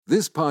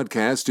This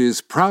podcast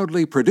is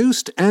proudly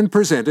produced and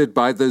presented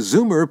by the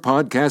Zoomer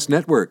Podcast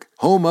Network,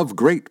 home of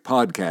great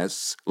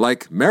podcasts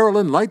like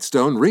Marilyn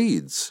Lightstone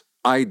Reads,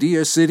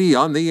 Idea City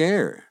on the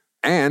Air,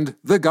 and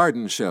The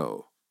Garden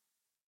Show.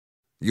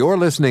 You're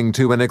listening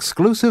to an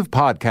exclusive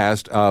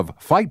podcast of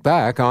Fight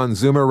Back on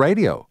Zoomer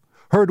Radio,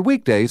 heard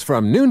weekdays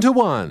from noon to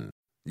 1.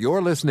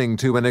 You're listening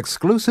to an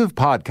exclusive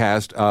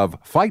podcast of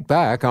Fight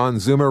Back on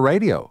Zoomer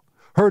Radio,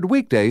 heard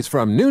weekdays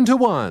from noon to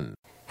 1.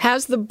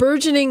 Has the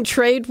burgeoning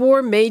trade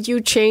war made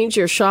you change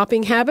your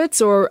shopping habits,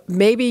 or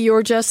maybe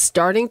you're just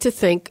starting to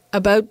think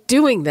about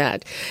doing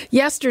that?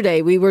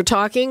 Yesterday, we were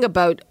talking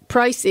about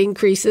price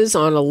increases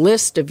on a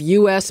list of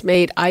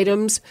U.S.-made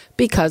items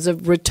because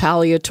of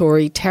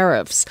retaliatory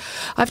tariffs.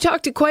 I've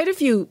talked to quite a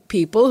few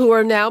people who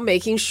are now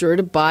making sure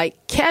to buy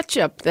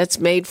ketchup that's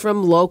made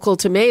from local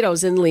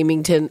tomatoes in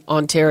Leamington,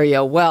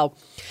 Ontario. Well,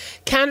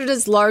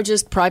 Canada's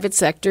largest private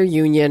sector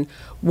union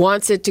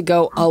wants it to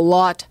go a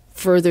lot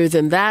further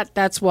than that.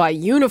 That's why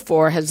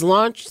Unifor has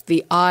launched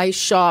the I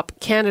Shop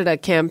Canada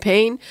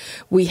campaign.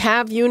 We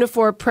have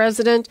Unifor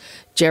President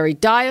Jerry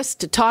Dias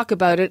to talk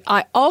about it.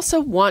 I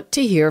also want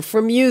to hear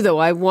from you, though.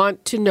 I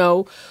want to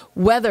know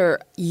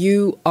whether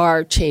you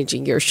are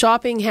changing your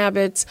shopping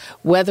habits,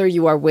 whether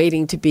you are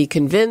waiting to be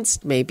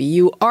convinced. Maybe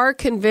you are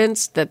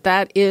convinced that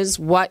that is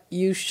what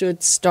you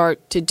should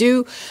start to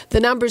do.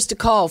 The numbers to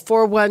call,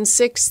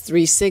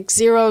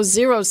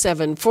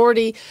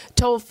 416-360-0740,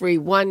 toll-free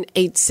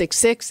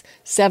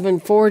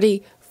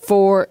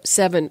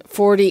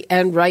 1-866-740-4740.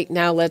 And right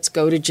now, let's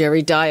go to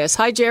Jerry Dias.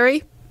 Hi,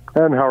 Jerry.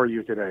 And how are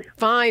you today?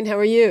 Fine. How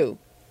are you?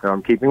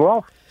 I'm keeping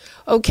well.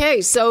 Okay,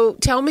 so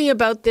tell me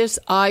about this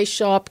I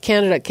Shop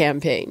Canada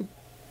campaign.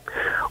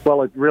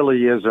 Well, it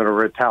really is a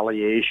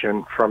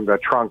retaliation from the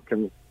Trump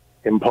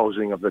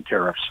imposing of the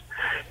tariffs.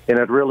 And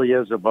it really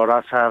is about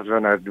us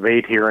having a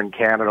debate here in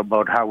Canada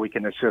about how we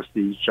can assist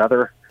each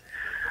other.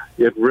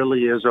 It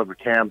really is a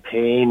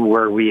campaign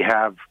where we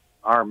have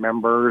our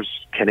members,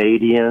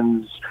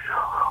 Canadians,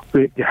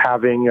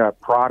 having a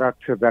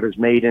product that is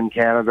made in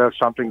Canada,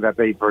 something that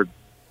they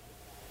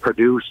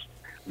produce.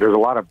 There's a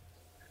lot of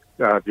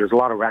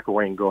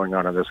echoing going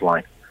on this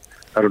line.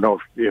 I don't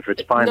know if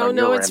it's fine.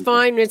 No, it's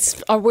fine.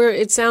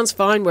 It sounds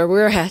fine where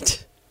we're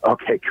at.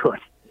 Okay, good.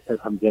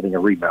 I'm getting a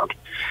rebound.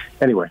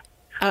 Anyway,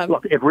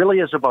 look, it really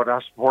is about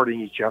us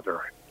supporting each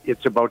other.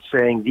 It's about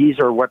saying these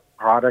are what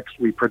products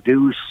we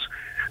produce.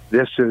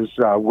 This is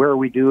where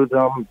we do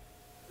them.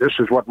 This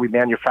is what we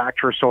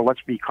manufacture. So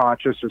let's be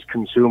conscious as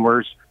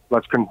consumers.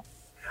 Let's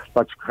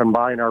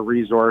combine our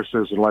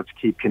resources and let's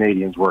keep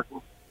Canadians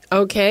working.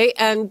 Okay,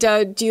 and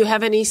do you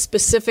have any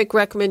specific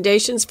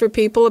recommendations for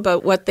people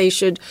about what they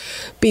should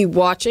be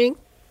watching?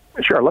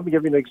 Sure, let me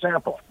give you an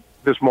example.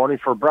 This morning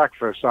for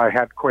breakfast, I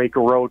had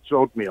Quaker Oats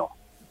oatmeal.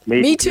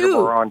 Me too.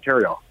 In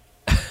Ontario.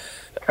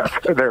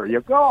 There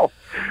you go.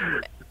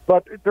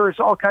 But there's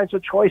all kinds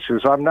of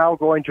choices. I'm now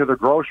going to the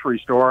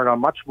grocery store, and I'm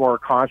much more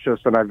conscious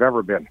than I've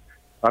ever been.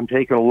 I'm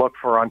taking a look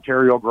for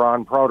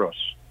Ontario-grown produce.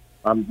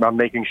 I'm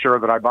making sure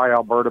that I buy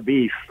Alberta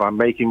beef. I'm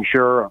making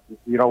sure,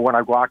 when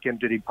I walk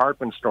into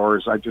department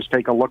stores, I just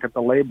take a look at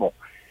the label.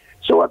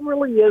 So it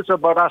really is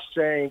about us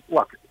saying,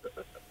 look,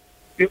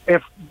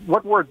 if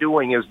what we're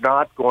doing is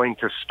not going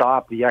to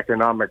stop the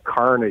economic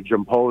carnage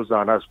imposed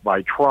on us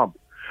by Trump,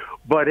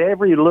 but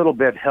every little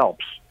bit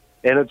helps.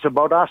 And it's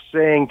about us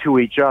saying to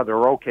each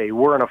other, okay,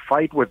 we're in a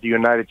fight with the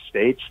United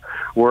States.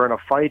 We're in a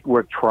fight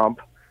with Trump.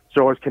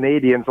 So as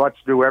Canadians, let's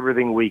do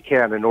everything we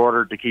can in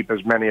order to keep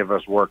as many of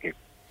us working.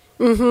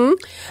 Mm-hmm.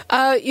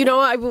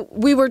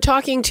 We were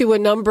talking to a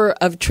number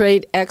of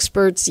trade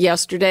experts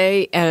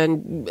yesterday,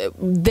 and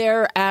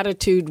their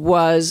attitude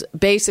was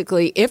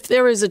basically, if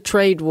there is a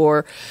trade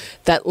war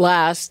that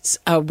lasts,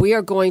 we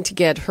are going to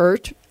get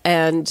hurt,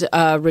 and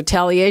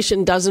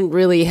retaliation doesn't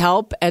really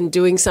help, and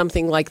doing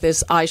something like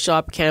this I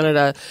Shop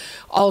Canada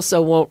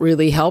also won't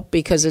really help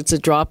because it's a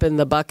drop in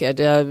the bucket.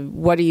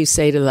 What do you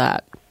say to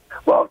that?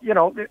 Well,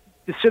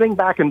 sitting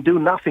back and do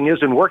nothing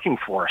isn't working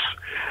for us.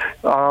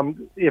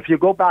 If you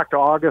go back to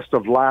August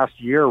of last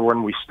year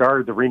when we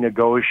started the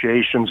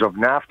renegotiations of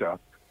NAFTA,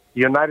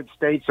 the United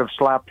States have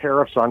slapped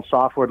tariffs on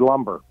softwood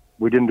lumber.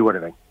 We didn't do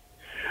anything.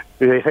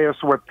 They hit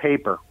us with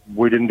paper.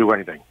 We didn't do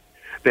anything.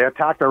 They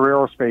attacked our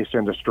aerospace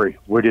industry.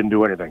 We didn't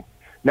do anything.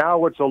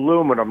 Now it's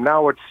aluminum.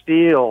 Now it's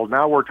steel.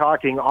 Now we're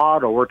talking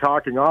auto. We're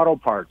talking auto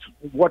parts.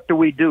 What do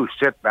we do?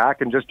 Sit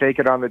back and just take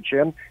it on the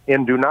chin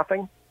and do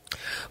nothing?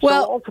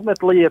 Well, so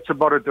ultimately, it's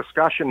about a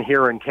discussion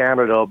here in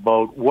Canada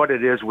about what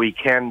it is we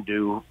can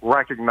do,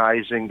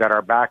 recognizing that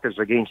our back is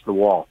against the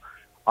wall.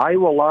 I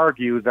will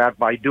argue that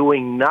by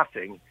doing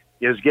nothing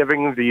is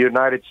giving the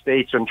United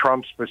States and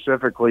Trump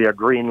specifically a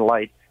green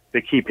light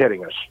to keep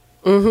hitting us.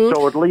 Mm-hmm.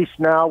 So at least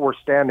now we're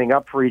standing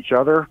up for each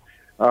other.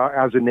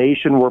 As a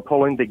nation, we're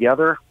pulling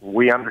together.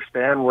 We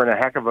understand we're in a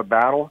heck of a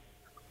battle,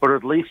 but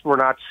at least we're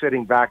not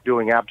sitting back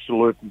doing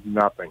absolute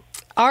nothing.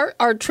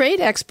 Our trade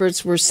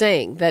experts were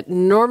saying that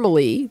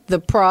normally the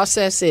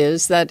process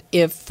is that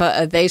if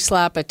they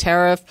slap a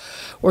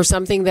tariff or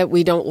something that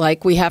we don't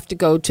like, we have to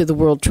go to the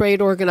World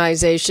Trade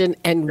Organization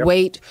and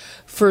wait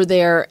for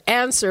their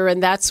answer.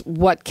 And that's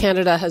what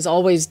Canada has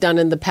always done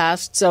in the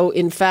past. So,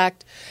 in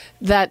fact,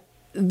 that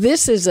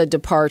this is a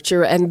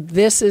departure and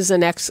this is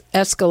an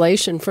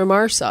escalation from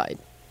our side.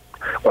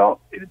 Well,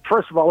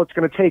 first of all, it's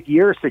going to take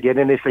years to get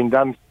anything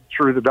done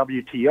through the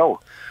WTO.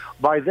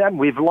 By then,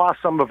 we've lost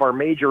some of our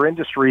major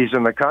industries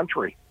in the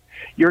country.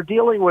 You're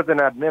dealing with an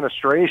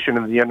administration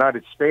in the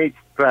United States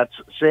that's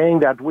saying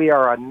that we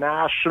are a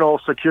national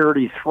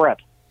security threat.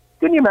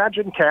 Can you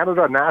imagine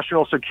Canada a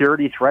national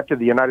security threat to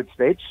the United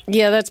States?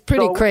 Yeah, that's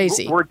pretty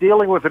crazy. We're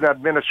dealing with an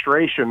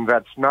administration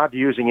that's not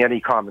using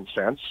any common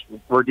sense.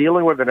 We're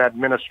dealing with an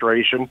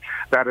administration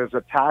that is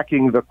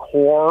attacking the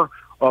core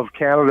of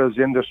Canada's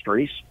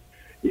industries.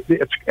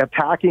 It's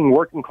attacking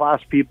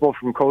working-class people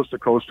from coast to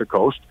coast to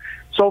coast.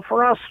 So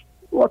for us,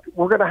 look,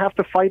 we're going to have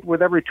to fight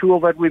with every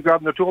tool that we've got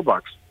in the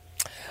toolbox.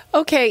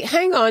 Okay,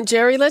 hang on,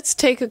 Jerry. Let's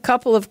take a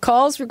couple of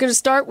calls. We're going to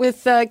start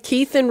with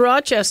Keith in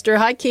Rochester.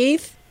 Hi,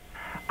 Keith.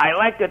 I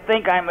like to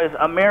think I'm as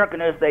American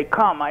as they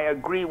come. I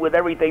agree with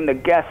everything the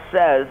guest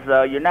says.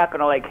 You're not going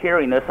to like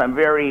hearing this. I'm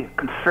very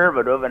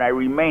conservative, and I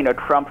remain a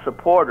Trump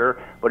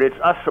supporter, but it's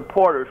us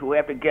supporters who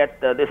have to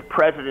get this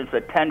president's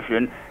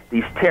attention.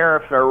 These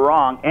tariffs are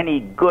wrong.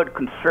 Any good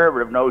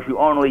conservative knows you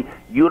only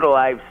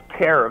utilize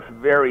tariffs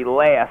very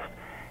last.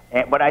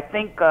 But I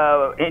think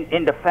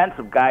in defense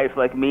of guys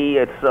like me,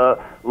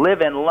 it's live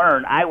and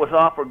learn. I was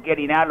all for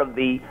getting out of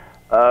the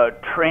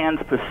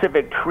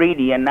Trans-Pacific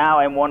Treaty, and now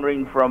I'm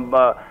wondering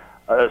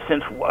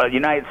since the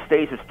United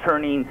States is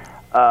turning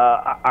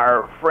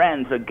our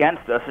friends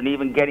against us and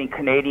even getting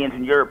Canadians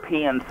and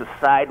Europeans to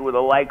side with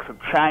the likes of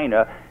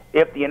China,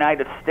 if the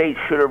United States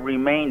should have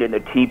remained in the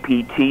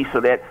TPT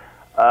so that,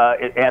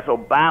 as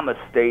Obama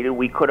stated,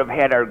 we could have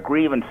had our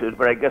grievances,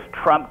 but I guess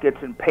Trump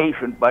gets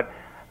impatient. But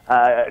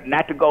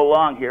not to go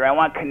long here, I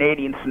want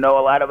Canadians to know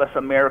a lot of us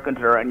Americans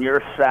are on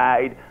your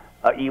side,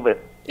 even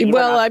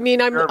well, I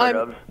mean,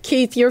 I'm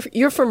Keith.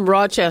 You're from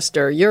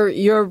Rochester.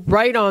 You're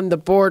right on the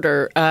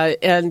border,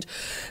 and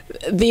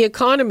the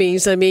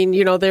economies. I mean,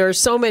 there are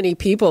so many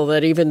people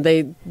that even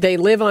they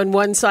live on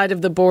one side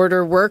of the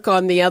border, work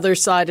on the other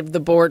side of the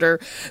border,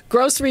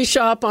 grocery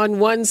shop on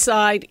one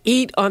side,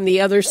 eat on the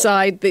other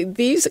side.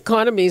 These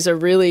economies are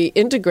really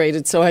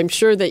integrated. So I'm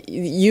sure that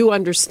you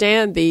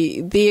understand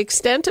the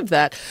extent of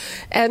that.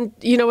 And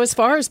as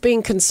far as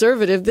being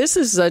conservative, this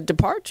is a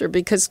departure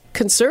because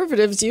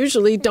conservatives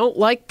usually don't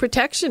like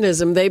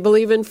protectionism. They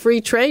believe in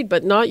free trade,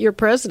 but not your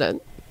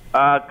president.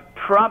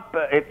 Trump,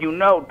 if you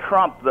know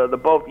Trump, the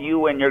both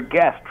you and your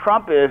guest,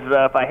 Trump is,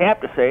 if I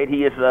have to say it,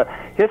 he is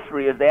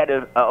history is that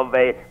of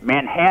a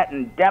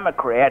Manhattan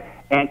Democrat,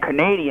 and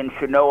Canadians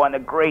should know on the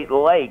Great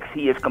Lakes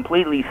he has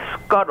completely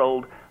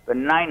scuttled the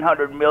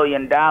 $900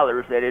 million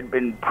that had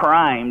been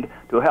primed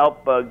to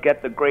help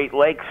get the Great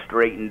Lakes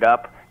straightened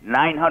up.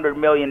 $900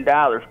 million.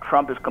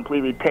 Trump has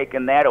completely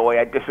taken that away.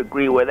 I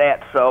disagree with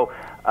that. So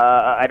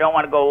I don't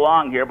want to go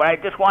long here, but I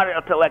just wanted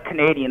to let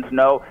Canadians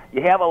know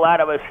you have a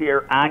lot of us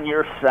here on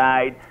your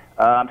side.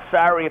 I'm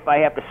sorry if I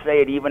have to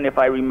say it, even if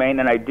I remain,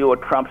 and I do, a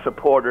Trump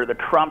supporter. The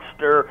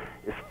Trumpster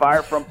is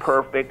far from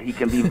perfect. He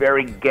can be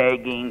very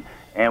gagging,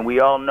 and we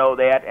all know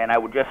that. And I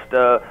would just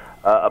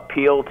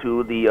appeal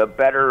to the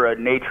better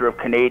nature of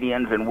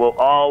Canadians, and we'll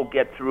all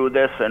get through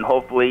this, and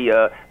hopefully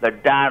the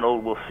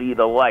Donald will see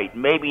the light.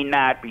 Maybe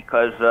not,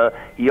 because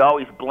he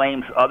always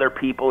blames other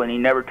people, and he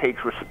never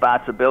takes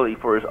responsibility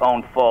for his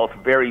own faults.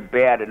 Very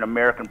bad, an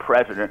American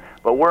president.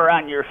 But we're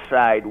on your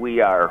side.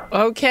 We are.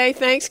 Okay,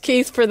 thanks,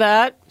 Keith, for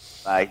that.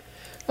 Bye.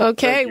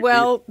 Okay,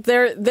 well,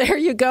 there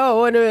you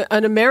go,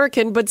 an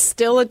American, but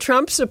still a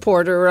Trump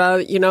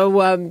supporter.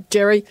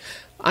 Jerry,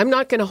 I'm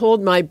not going to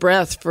hold my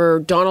breath for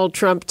Donald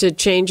Trump to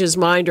change his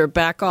mind or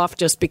back off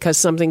just because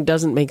something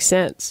doesn't make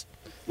sense.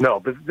 No,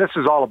 but this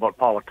is all about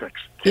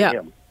politics to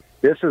him.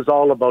 This is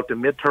all about the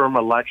midterm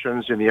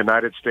elections in the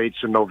United States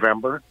in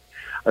November.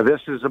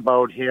 This is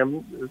about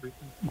him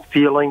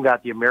feeling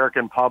that the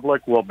American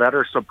public will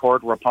better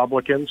support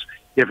Republicans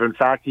if, in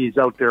fact, he's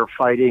out there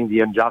fighting the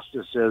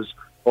injustices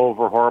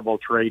over horrible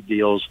trade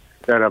deals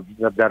that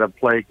have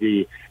plagued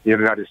the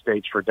United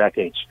States for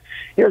decades.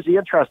 Here's the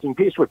interesting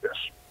piece with this.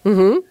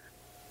 Mm-hmm.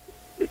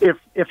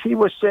 If he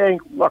was saying,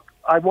 look,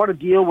 I want to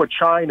deal with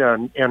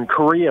China and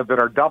Korea that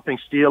are dumping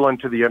steel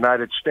into the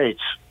United States,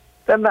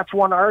 then that's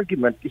one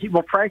argument. He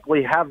will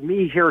frankly have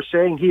me here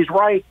saying he's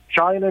right.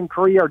 China and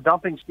Korea are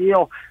dumping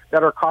steel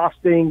that are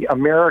costing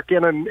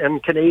American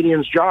and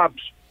Canadians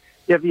jobs.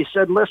 If he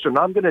said, listen,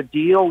 I'm going to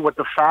deal with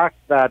the fact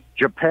that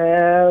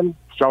Japan,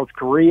 South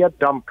Korea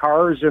dump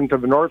cars into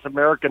the North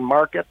American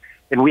market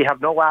and we have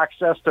no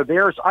access to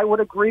theirs, I would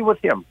agree with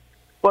him.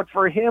 But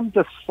for him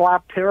to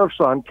slap tariffs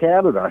on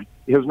Canada,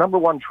 his number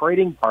one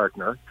trading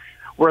partner,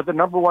 we're the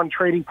number one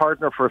trading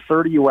partner for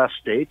 30 U.S.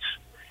 states.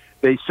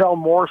 They sell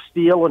more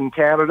steel in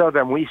Canada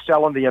than we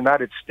sell in the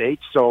United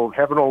States, so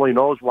heaven only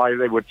knows why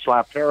they would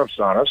slap tariffs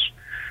on us.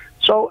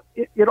 So,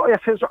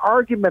 if his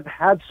argument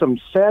had some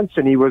sense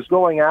and he was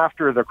going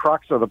after the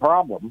crux of the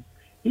problem,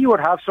 he would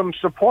have some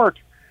support.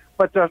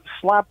 But to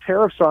slap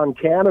tariffs on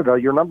Canada,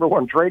 your number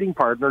one trading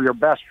partner, your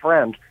best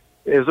friend,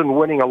 isn't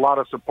winning a lot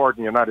of support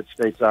in the United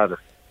States either.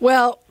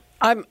 Well,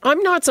 I'm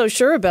not so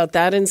sure about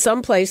that. In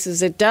some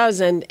places it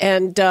does, and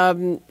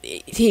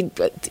he,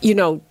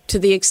 to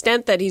the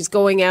extent that he's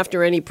going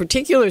after any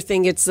particular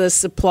thing, it's the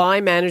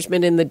supply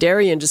management in the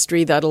dairy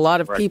industry that a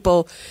lot of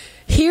people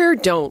here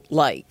don't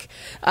like,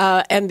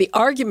 and the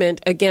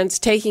argument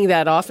against taking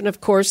that off, and of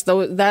course,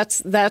 that's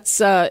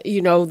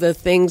the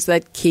things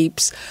that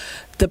keeps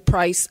the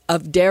price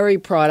of dairy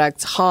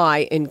products high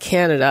in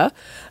Canada.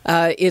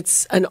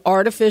 It's an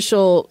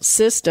artificial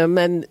system,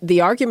 and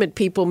the argument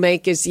people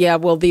make is,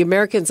 the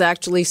Americans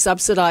actually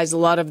subsidize a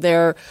lot of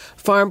their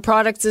farm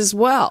products as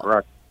well.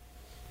 Right.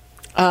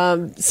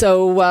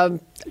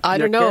 I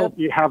don't know.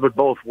 You have it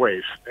both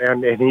ways,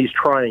 and he's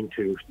trying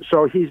to.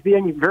 So he's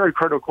being very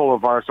critical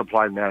of our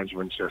supply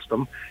management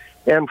system.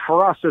 And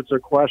for us, it's a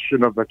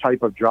question of the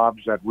type of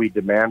jobs that we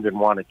demand and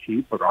want to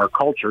keep, but our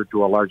culture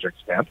to a large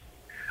extent.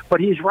 But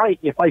he's right.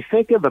 If I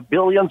think of the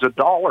billions of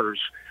dollars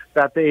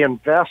that they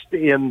invest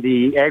in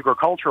the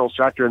agricultural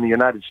sector in the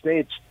United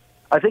States,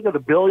 I think of the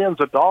billions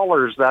of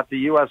dollars that the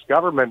U.S.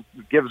 government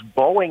gives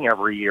Boeing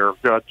every year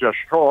to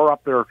shore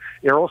up their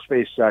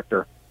aerospace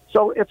sector.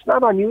 So it's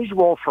not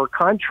unusual for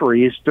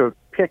countries to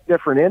pick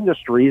different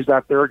industries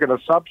that they're going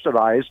to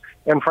subsidize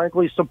and,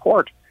 frankly,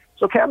 support.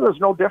 So Canada's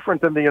no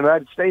different than the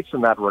United States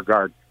in that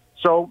regard.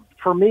 So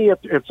for me,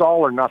 it's all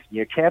or nothing.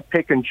 You can't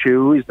pick and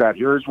choose that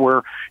here's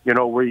where,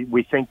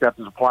 we think that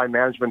the supply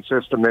management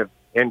system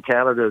in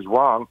Canada is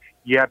wrong,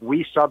 yet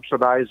we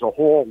subsidize a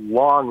whole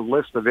long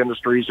list of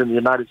industries in the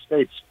United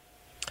States.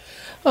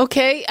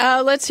 Okay,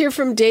 let's hear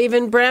from Dave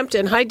in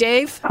Brampton. Hi,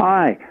 Dave.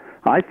 Hi.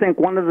 I think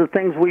one of the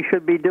things we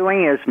should be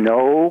doing is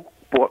no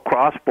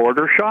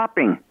cross-border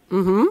shopping.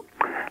 Mm-hmm.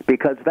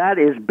 Because that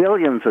is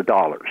billions of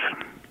dollars.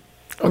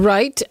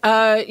 Right.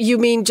 You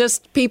mean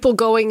just people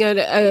going going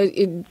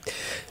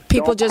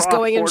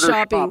and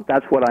shopping?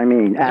 That's what I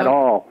mean, at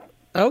all.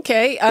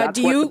 Okay. That's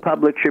what the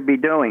public should be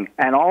doing.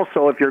 And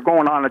also, if you're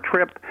going on a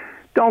trip,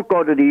 don't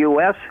go to the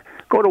U.S.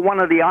 Go to one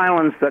of the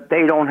islands that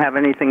they don't have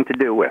anything to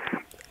do with.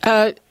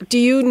 Do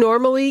you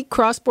normally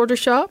cross-border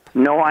shop?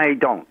 No, I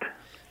don't.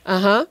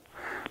 Uh-huh.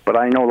 But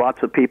I know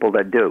lots of people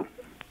that do.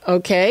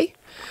 Okay.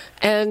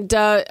 And,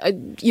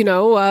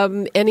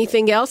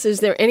 anything else?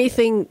 Is there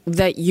anything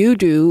that you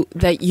do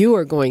that you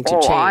are going to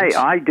change?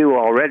 I do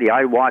already.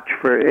 I watch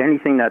for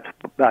anything that's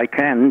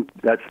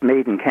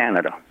made in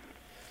Canada.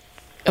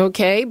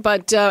 Okay,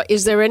 but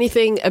is there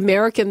anything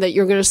American that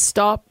you're going to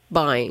stop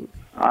buying?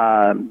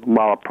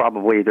 Well,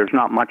 probably there's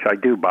not much I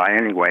do buy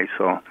anyway,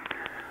 so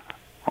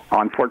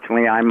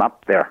unfortunately I'm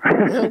up there.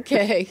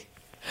 Okay.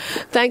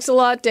 Thanks a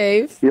lot,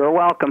 Dave. You're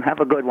welcome.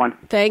 Have a good one.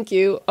 Thank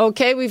you.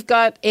 Okay, we've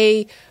got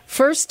a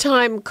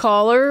first-time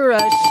caller,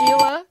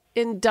 Sheila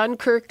in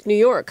Dunkirk, New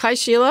York. Hi,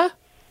 Sheila.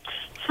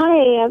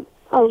 Hi,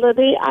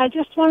 Libby. I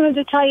just wanted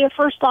to tell you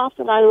first off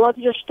that I love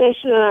your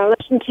station and I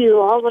listen to you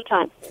all the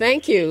time.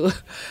 Thank you.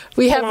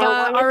 We have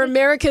our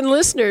American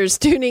listeners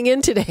tuning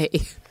in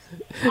today.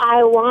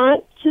 I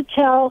want to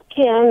tell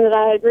Ken that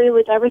I agree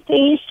with everything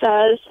he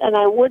says, and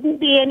I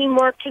wouldn't be any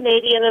more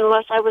Canadian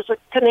unless I was a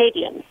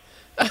Canadian.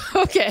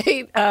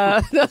 Okay.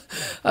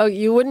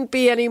 You wouldn't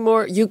be any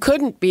more. You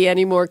couldn't be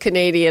any more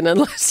Canadian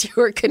unless you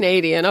were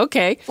Canadian.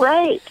 Okay.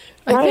 Right.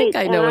 I think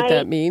I know what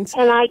that means.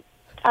 And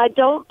I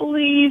don't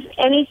believe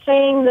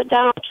anything that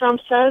Donald Trump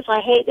says. I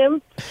hate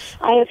him.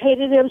 I have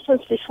hated him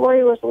since before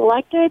he was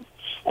elected,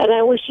 and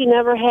I wish he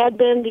never had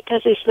been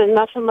because he's been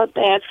nothing but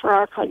bad for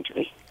our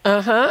country.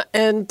 Uh-huh.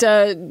 And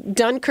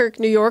Dunkirk,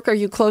 New York, are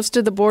you close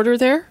to the border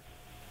there?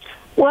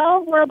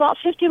 Well, we're about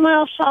 50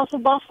 miles south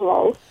of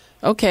Buffalo.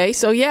 Okay,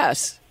 so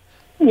yes.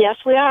 Yes,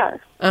 we are.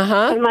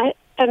 Uh-huh.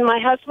 And my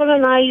husband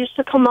and I used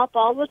to come up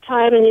all the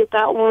time, and you've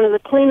got one of the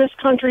cleanest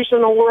countries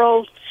in the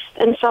world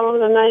and some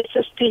of the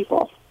nicest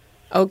people.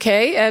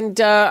 Okay,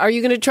 and are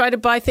you going to try to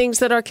buy things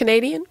that are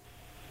Canadian?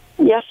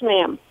 Yes,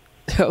 ma'am.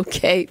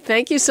 Okay,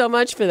 thank you so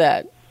much for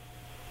that.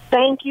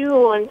 Thank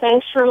you, and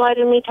thanks for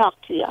letting me talk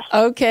to you.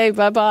 Okay,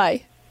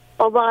 bye-bye.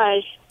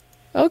 Bye-bye.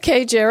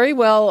 Okay, Jerry.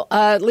 Well,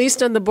 at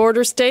least on the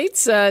border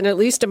states, and at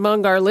least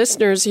among our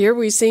listeners here,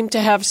 we seem to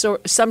have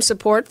some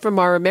support from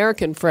our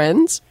American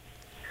friends.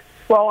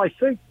 Well, I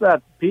think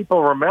that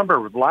people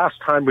remember last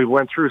time we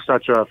went through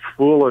such a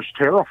foolish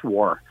tariff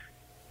war.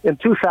 In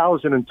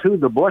 2002,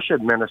 the Bush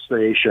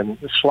administration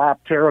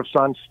slapped tariffs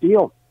on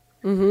steel.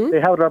 Mm-hmm.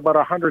 They had about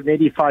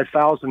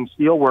 185,000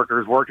 steel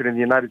workers working in the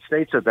United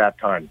States at that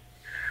time.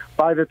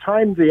 By the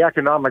time the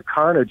economic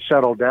carnage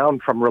settled down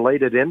from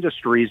related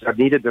industries that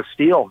needed the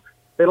steel,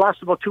 they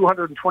lost about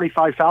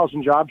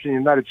 225,000 jobs in the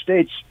United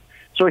States.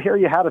 So here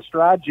you had a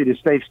strategy to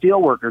save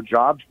steelworker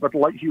jobs, but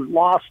you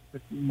lost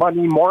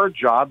many more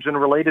jobs in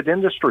related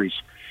industries.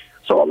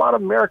 So a lot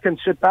of Americans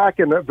sit back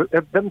and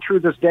have been through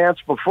this dance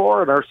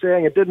before and are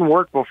saying it didn't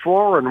work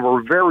before and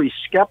were very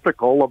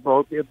skeptical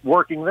about it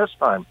working this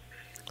time.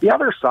 The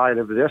other side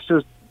of this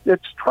is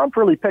it's Trump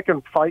really picking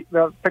a fight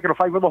with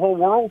the whole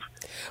world?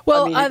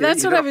 Well,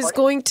 that's what I was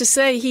going to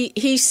say.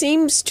 He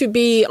seems to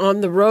be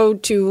on the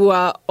road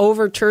to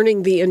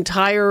overturning the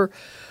entire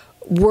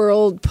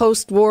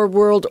post-war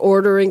world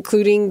order,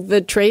 including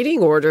the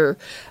trading order,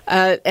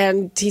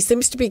 and he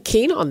seems to be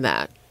keen on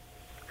that.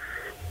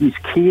 He's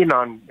keen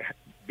on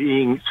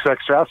being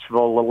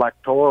successful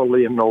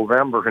electorally in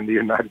November in the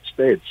United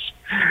States.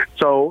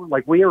 So,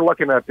 we are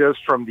looking at this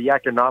from the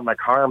economic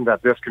harm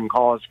that this can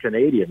cause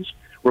Canadians.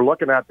 We're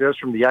looking at this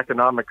from the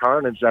economic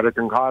carnage that it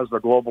can cause the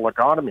global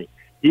economy.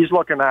 He's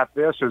looking at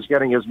this as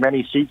getting as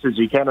many seats as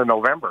he can in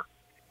November.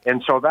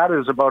 And so that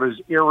is about as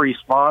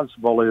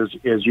irresponsible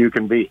as you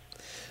can be.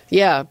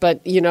 Yeah,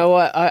 but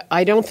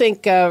I don't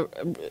think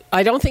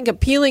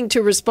appealing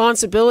to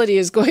responsibility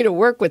is going to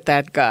work with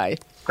that guy.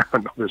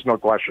 No, there's no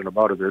question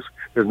about it.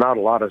 There's not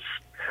a lot of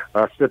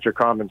stitch of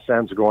common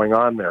sense going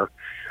on there.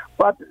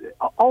 But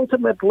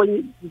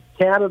ultimately,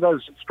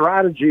 Canada's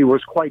strategy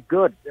was quite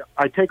good.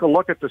 I take a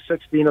look at the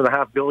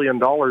 $16.5 billion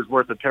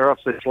worth of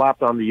tariffs they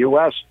slapped on the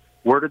U.S.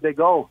 Where did they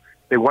go?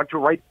 They went to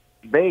right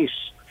base.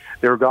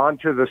 They're gone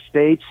to the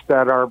states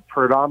that are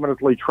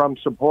predominantly Trump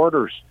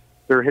supporters.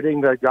 They're hitting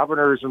the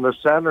governors and the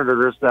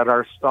senators that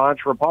are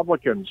staunch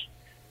Republicans.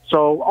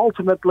 So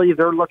ultimately,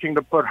 they're looking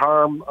to put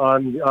harm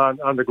on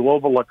the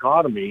global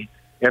economy,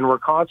 and we're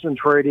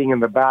concentrating in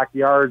the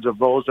backyards of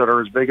those that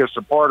are his biggest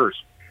supporters.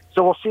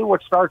 So we'll see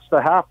what starts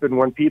to happen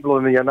when people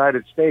in the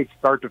United States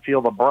start to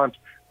feel the brunt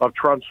of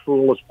Trump's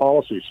foolish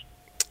policies.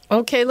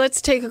 Okay,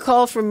 let's take a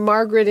call from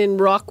Margaret in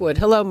Rockwood.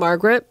 Hello,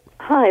 Margaret.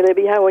 Hi,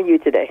 Libby. How are you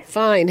today?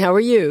 Fine. How are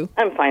you?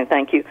 I'm fine,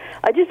 thank you.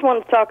 I just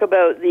want to talk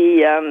about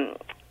the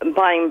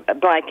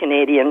buy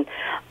Canadian.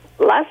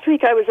 Last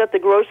week I was at the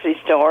grocery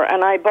store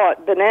and I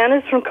bought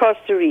bananas from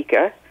Costa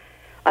Rica.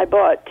 I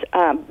bought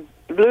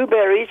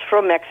blueberries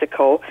from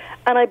Mexico,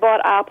 and I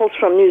bought apples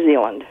from New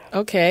Zealand.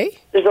 Okay.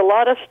 There's a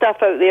lot of stuff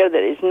out there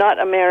that is not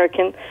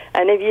American,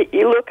 and if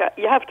you look,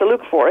 you have to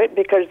look for it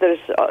because there's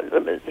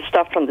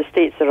stuff from the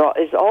States that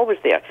is always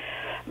there.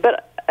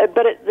 But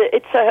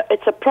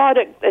it's a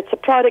product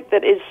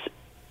that is,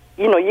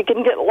 you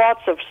can get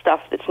lots of stuff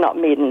that's not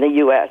made in the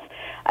U.S.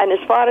 And as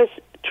far as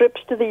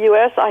trips to the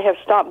U.S., I have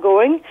stopped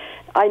going.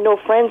 I know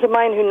friends of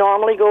mine who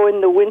normally go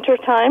in the winter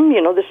time,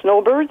 the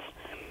snowbirds.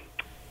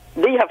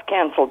 They have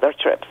canceled their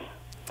trips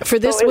for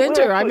this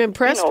winter. I'm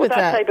impressed with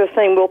that. That type of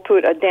thing will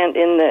put a dent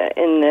in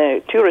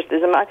the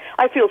tourism.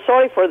 I feel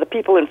sorry for the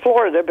people in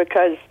Florida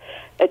because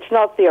it's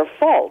not their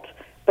fault,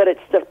 but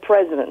it's the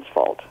president's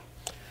fault.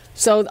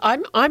 So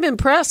I'm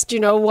impressed.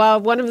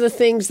 One of the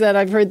things that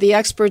I've heard the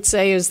experts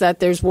say is that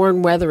there's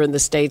warm weather in the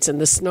States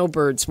and the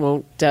snowbirds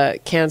won't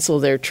cancel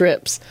their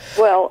trips.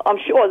 Well, I'm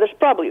sure there's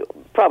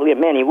probably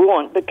many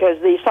won't because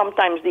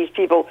sometimes these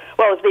people,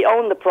 if they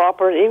own the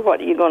property,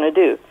 what are you going to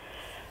do?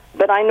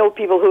 But I know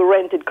people who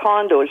rented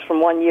condos from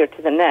one year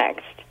to the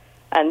next,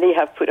 and they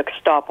have put a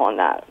stop on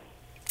that.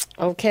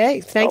 Okay,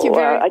 thank you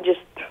very much. I just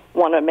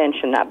want to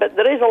mention that. But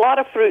there is a lot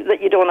of fruit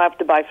that you don't have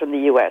to buy from the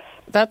U.S.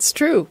 That's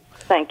true.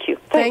 Thank you.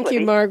 Thank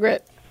you,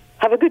 Margaret.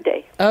 Have a good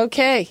day.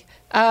 Okay.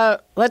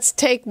 Let's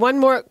take one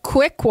more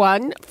quick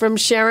one from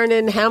Sharon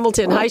in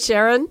Hamilton. Hi,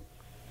 Sharon.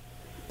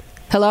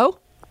 Hello?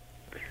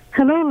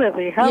 Hello,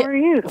 Libby. How are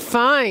you?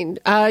 Fine.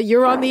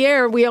 You're on the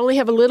air. We only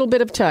have a little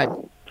bit of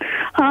time.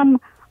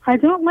 I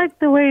don't like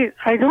the way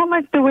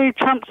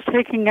Trump's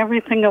taking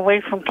everything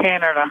away from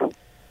Canada.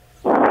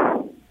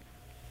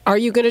 Are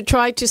you going to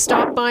try to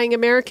stop buying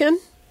American?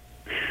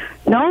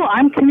 No,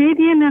 I'm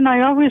Canadian and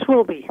I always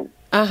will be.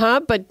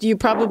 But you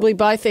probably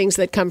buy things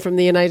that come from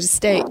the United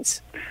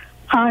States.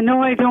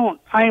 No, I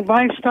don't. I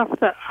buy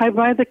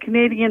the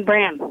Canadian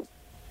brand.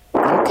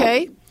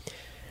 Okay.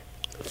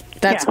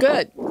 That's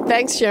good.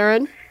 Thanks,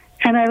 Sharon.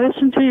 And I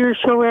listen to your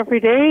show every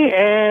day,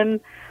 and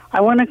I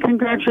want to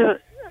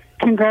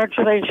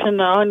congratulations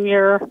on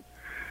your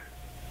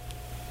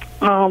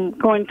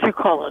going to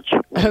college.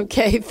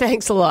 Okay,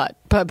 thanks a lot.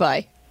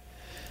 Bye-bye.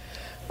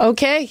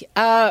 Okay,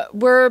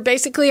 we're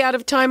basically out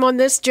of time on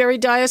this. Jerry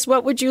Dias,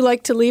 what would you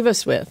like to leave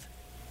us with?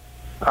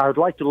 I would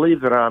like to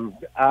leave that I'm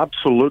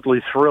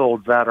absolutely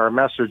thrilled that our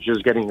message is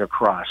getting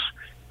across.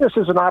 This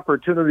is an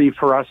opportunity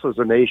for us as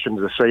a nation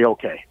to say,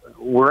 okay,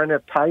 we're in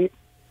it tight,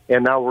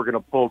 and now we're going to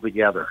pull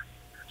together.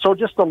 So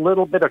just a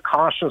little bit of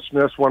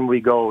cautiousness when we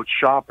go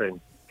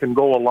shopping can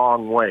go a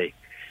long way.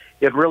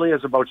 It really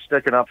is about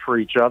sticking up for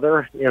each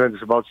other, and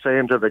it's about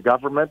saying to the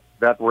government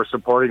that we're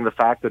supporting the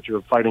fact that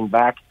you're fighting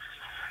back,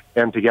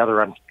 and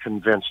together I'm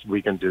convinced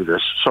we can do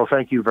this. So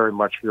thank you very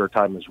much for your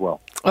time as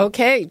well.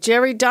 Okay,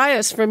 Jerry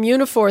Dias from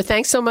Unifor,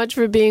 thanks so much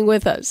for being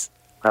with us.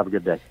 Have a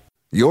good day.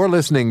 You're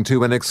listening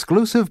to an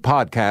exclusive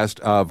podcast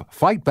of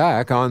Fight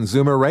Back on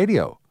Zoomer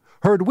Radio,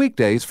 heard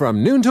weekdays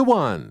from noon to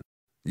 1.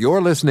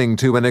 You're listening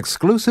to an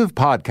exclusive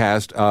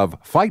podcast of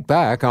Fight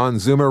Back on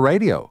Zoomer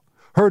Radio,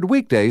 heard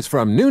weekdays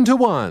from noon to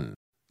 1.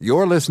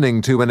 You're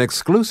listening to an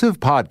exclusive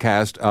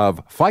podcast of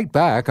Fight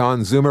Back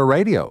on Zoomer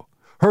Radio,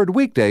 heard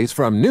weekdays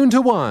from noon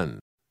to 1.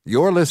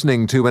 You're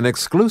listening to an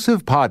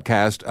exclusive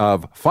podcast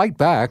of Fight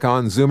Back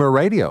on Zoomer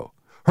Radio,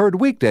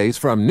 Heard weekdays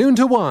from noon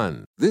to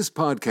 1. This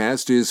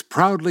podcast is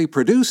proudly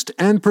produced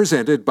and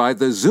presented by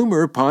the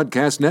Zoomer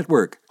Podcast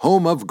Network,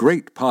 home of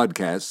great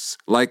podcasts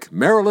like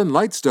Marilyn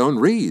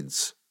Lightstone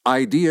Reads,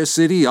 Idea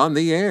City on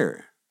the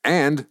Air,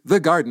 and The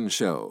Garden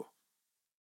Show.